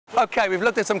OK, we've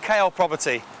looked at some KL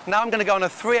property. Now I'm going to go on a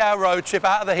 3-hour road trip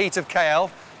out of the heat of KL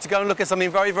to go and look at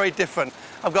something very, very different.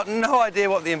 I've got no idea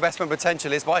what the investment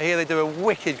potential is, but I hear they do a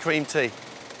wicked cream tea.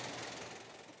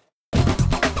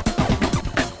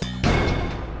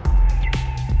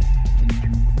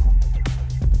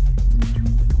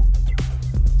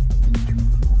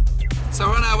 So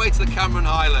we're on our way to the Cameron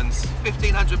Highlands,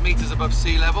 1,500 metres above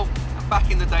sea level. And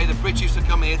back in the day, the Brits used to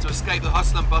come here to escape the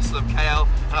hustle and bustle of KL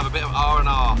and have a bit of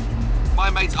R&R. My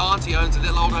mate's auntie owns a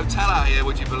little old hotel out here,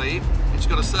 would you believe? And she's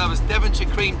got to serve us Devonshire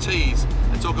cream teas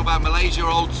and talk about Malaysia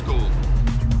old school.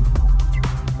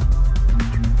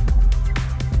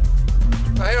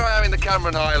 So here I am in the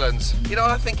Cameron Highlands. You know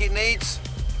what I think it needs?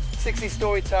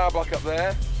 60-storey tower block up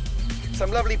there.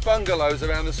 Some lovely bungalows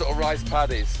around the sort of rice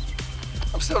paddies.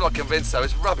 I'm still not convinced though,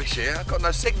 it's rubbish here, I've got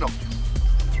no signal.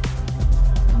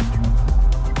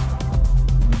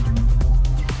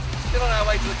 Still on our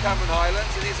way to the Cameron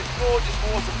Highlands, it is a gorgeous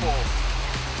waterfall.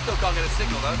 Still can't get a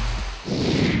signal though.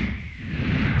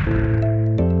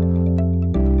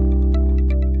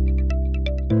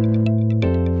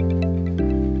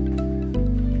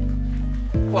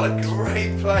 What a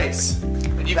great place.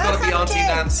 And you've got to be Auntie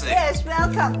Nancy. Yes,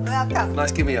 welcome, welcome.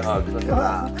 Nice, give me a hug. Look at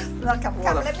that. Welcome.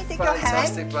 Come, let me take your hand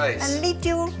fantastic place. and lead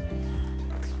you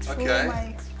through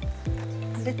my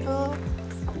little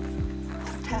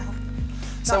hotel.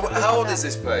 So how old is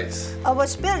this place? It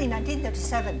was built in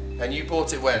 1937. And you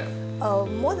bought it when?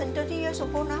 More than 30 years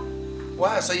ago now.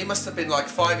 Wow, so you must have been like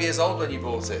 5 years old when you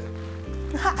bought it.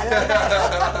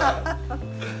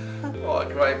 What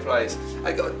a great place.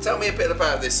 Tell me a bit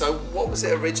about this. So what was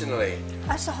it originally?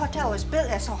 As a hotel, it was built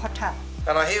as a hotel.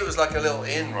 And I hear it was like a little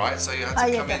inn, right? So you had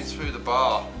to come in through the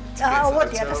bar. Over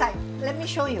the other side. Let me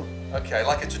show you. Okay,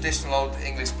 like a traditional old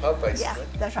English pub, basically.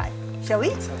 Yeah, that's right. Shall we?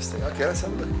 Fantastic. Okay, let's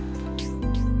have a look.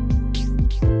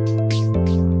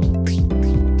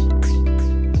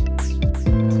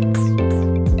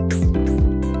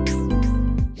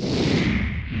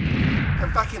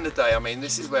 And back in the day, I mean,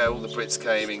 this is where all the Brits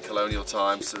came in colonial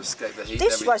times to escape the heat and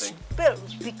everything. This was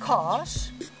built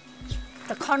because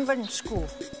the convent school,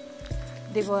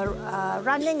 they were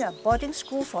running a boarding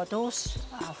school for those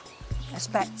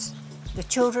aspects. The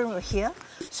children were here.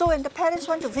 So when the parents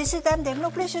want to visit them, they have no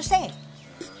place to stay.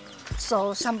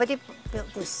 So somebody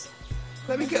built this.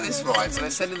 Let me get this right. So they're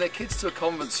sending their kids to a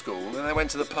convent school and then they went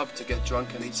to the pub to get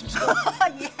drunk and eat some stuff.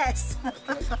 Yes.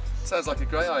 Okay. Sounds like a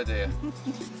great idea.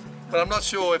 But I'm not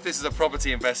sure if this is a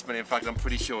property investment. In fact, I'm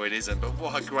pretty sure it isn't. But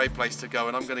what a great place to go,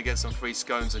 and I'm going to get some free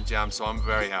scones and jam, so I'm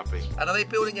very happy. And are they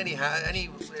building any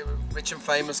rich and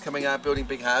famous coming out building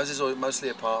big houses, or mostly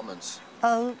apartments?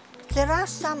 There are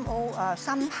some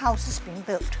houses being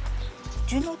built.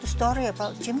 Do you know the story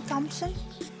about Jim Thompson?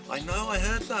 I know, I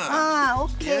heard that. Ah,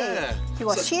 okay. Yeah. He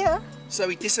was here. So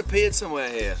he disappeared somewhere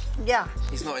here? Yeah.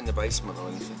 He's not in the basement or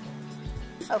anything?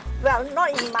 Well,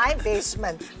 not in my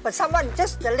basement, but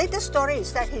the latest story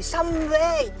is that he's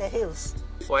somewhere in the hills.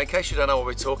 Well, in case you don't know what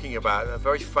we're talking about, a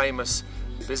very famous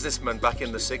businessman back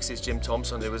in the 60s, Jim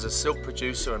Thompson, who was a silk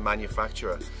producer and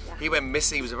manufacturer. Yeah. He went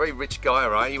missing, he was a very rich guy,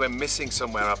 right? He went missing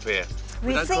somewhere up here.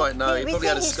 We don't quite know, he probably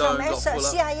had a scone, got full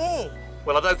up. CIA.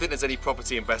 Well, I don't think there's any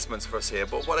property investments for us here,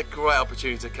 but what a great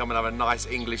opportunity to come and have a nice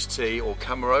English tea or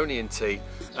Cameronian tea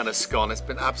and a scone. It's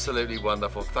been absolutely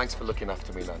wonderful. Thanks for looking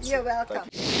after me, Nancy. You're welcome.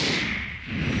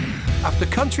 After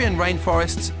country and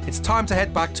rainforests, it's time to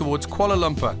head back towards Kuala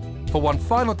Lumpur for one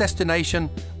final destination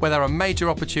where there are major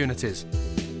opportunities.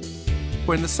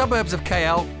 We're in the suburbs of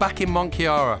KL, back in Mont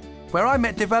Kiara, where I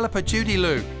met developer Judy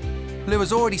Liu. Liu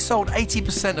has already sold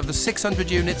 80% of the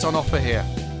 600 units on offer here.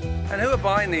 And who are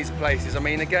buying these places? I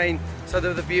mean, again, so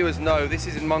that the viewers know, this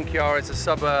is in Mont Kiara, it's a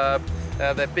suburb,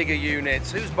 they're bigger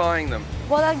units. Who's buying them?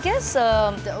 Well, I guess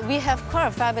we have quite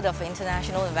a fair bit of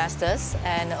international investors,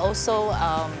 and also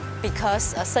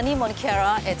because Sunny Mont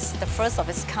Kiara, it's the first of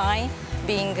its kind,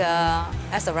 being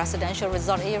as a residential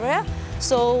resort area.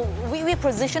 So we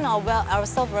position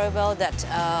ourselves very well that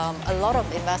a lot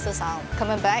of investors are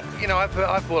coming back. You know, I've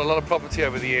bought a lot of property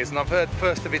over the years, and I've heard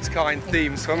first of its kind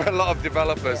themes from a lot of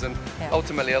developers, and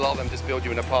ultimately a lot of them just build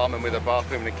you an apartment with a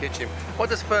bathroom and a kitchen. What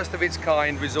does first of its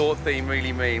kind resort theme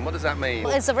really mean? What does that mean?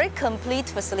 Well, it's a very complete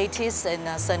facilities in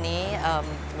Sunny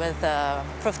with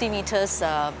 50 meters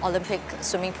Olympic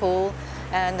swimming pool,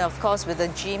 and of course with the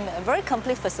gym, very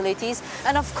complete facilities,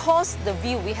 and of course the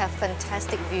view. We have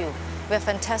fantastic view. We have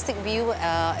fantastic view.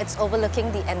 It's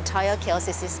overlooking the entire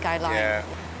KLCC skyline. Yeah.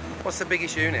 What's the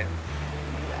biggest unit?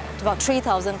 About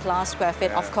 3,000 plus square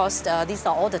feet. Yeah. Of course, these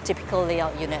are all the typical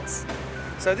layout units.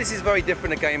 So this is very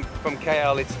different again from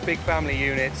KL. It's big family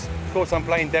units. Of course, I'm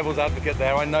playing devil's advocate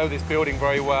there. I know this building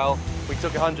very well. We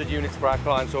took 100 units for our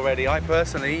clients already. I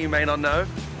personally, you may not know,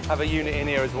 have a unit in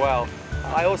here as well.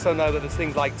 I also know that there's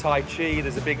things like Tai Chi,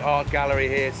 there's a big art gallery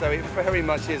here, so it very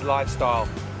much is lifestyle.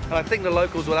 And I think the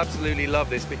locals will absolutely love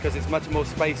this because it's much more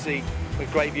spacey with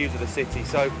great views of the city.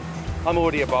 So I'm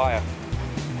already a buyer.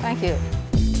 Thank you.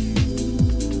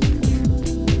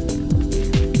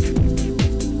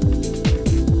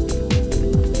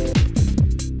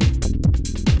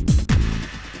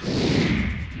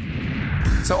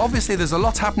 So obviously there's a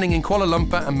lot happening in Kuala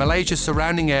Lumpur and Malaysia's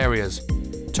surrounding areas.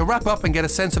 To wrap up and get a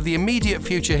sense of the immediate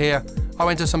future here, I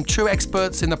went to some true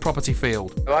experts in the property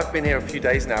field. I've been here a few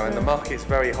days now and the market's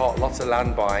very hot, lots of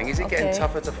land buying. Is it getting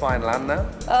tougher to find land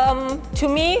now? To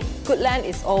me, good land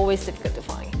is always difficult to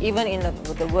find, even in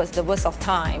the worst of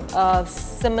time.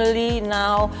 Similarly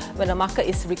now, when the market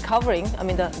is recovering, I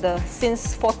mean,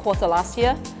 since fourth quarter last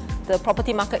year, the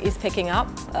property market is picking up.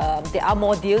 There are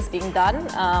more deals being done,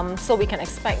 so we can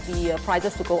expect the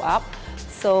prices to go up.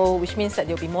 So, which means that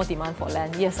there will be more demand for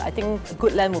land. Yes, I think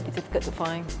good land will be difficult to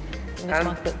find in this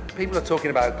market. People are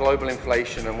talking about global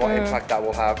inflation and what impact that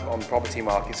will have on property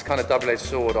markets. It's kind of double-edged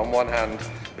sword. On one hand,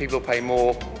 people pay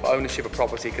more for ownership of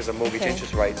property because of mortgage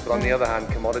interest rates, but on the other hand,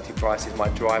 commodity prices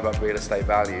might drive up real estate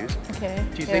values. Do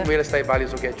you think real estate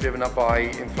values will get driven up by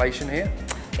inflation here?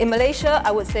 In Malaysia,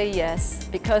 I would say yes,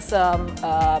 because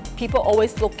people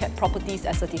always look at properties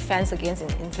as a defense against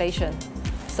inflation.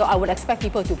 So I would expect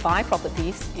people to buy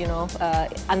properties, you know,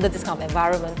 under this kind of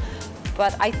environment.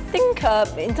 But I think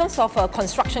in terms of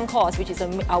construction costs, which is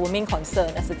our main concern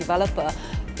as a developer,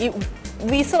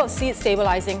 we sort of see it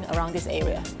stabilizing around this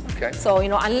area. So, you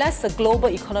know, unless the global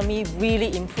economy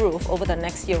really improves over the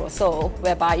next year or so,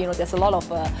 whereby, you know, there's a lot of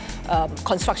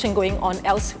construction going on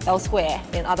elsewhere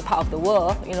in other parts of the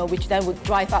world, you know, which then would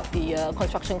drive up the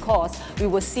construction costs, we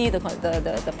will see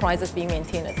the prices being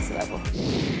maintained at this level.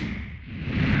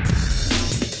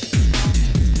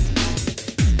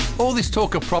 All this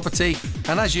talk of property,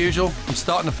 and as usual, I'm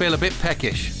starting to feel a bit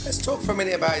peckish. Let's talk for a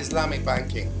minute about Islamic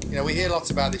banking. You know, we hear lots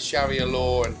about this Sharia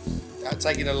law and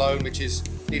taking a loan which is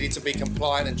needed to be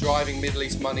compliant and driving Middle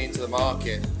East money into the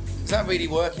market. Is that really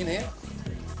working here?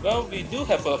 Well, we do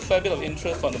have a fair bit of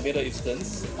interest from the Middle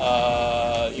Easterns.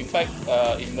 In fact,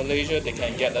 in Malaysia, they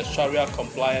can get a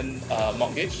Sharia-compliant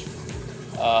mortgage.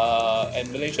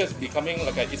 And Malaysia is becoming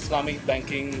like an Islamic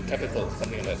banking capital,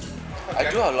 something like that. I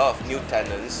do have a lot of new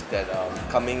tenants that are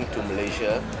coming to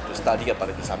Malaysia to study about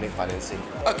Islamic financing.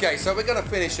 Okay, so we're going to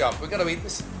finish up. We're going to eat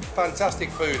this fantastic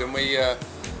food, and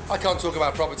I can't talk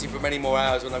about property for many more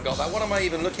hours when I've got that. What am I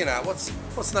even looking at? What's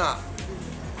that?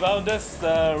 Well, that's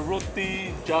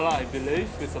roti jala, I believe.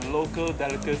 It's a local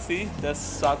delicacy. That's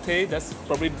satay, that's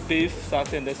probably beef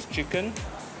satay, and that's chicken.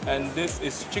 And this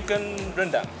is chicken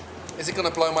rendang. Is it going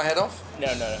to blow my head off? No,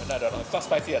 not at all. It's not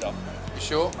spicy at all. You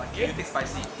sure? Can you take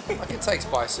spicy? I can take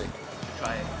spicy.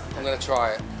 Try it. I'm going to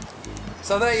try it.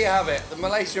 So there you have it, the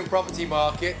Malaysian property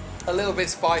market, a little bit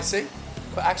spicy,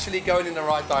 but actually going in the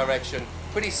right direction.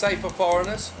 Pretty safe for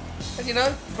foreigners, and you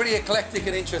know, pretty eclectic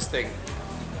and interesting.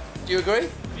 Do you agree?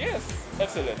 Yes,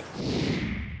 absolutely.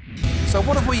 So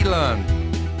what have we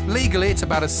learned? Legally, it's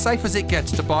about as safe as it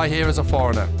gets to buy here as a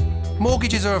foreigner.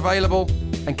 Mortgages are available,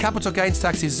 and capital gains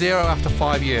tax is 0 after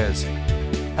 5 years.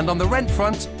 And on the rent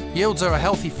front, yields are a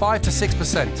healthy 5 to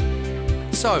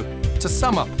 6%. So, to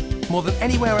sum up, more than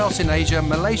anywhere else in Asia,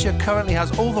 Malaysia currently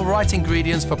has all the right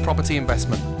ingredients for property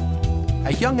investment.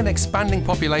 A young and expanding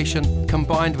population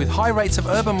combined with high rates of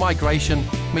urban migration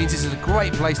means this is a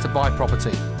great place to buy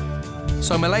property.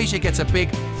 So Malaysia gets a big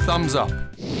thumbs up.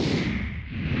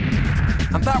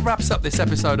 And that wraps up this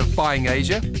episode of Buying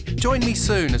Asia. Join me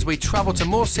soon as we travel to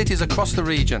more cities across the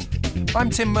region. I'm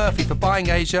Tim Murphy for Buying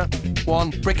Asia,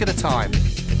 one brick at a time.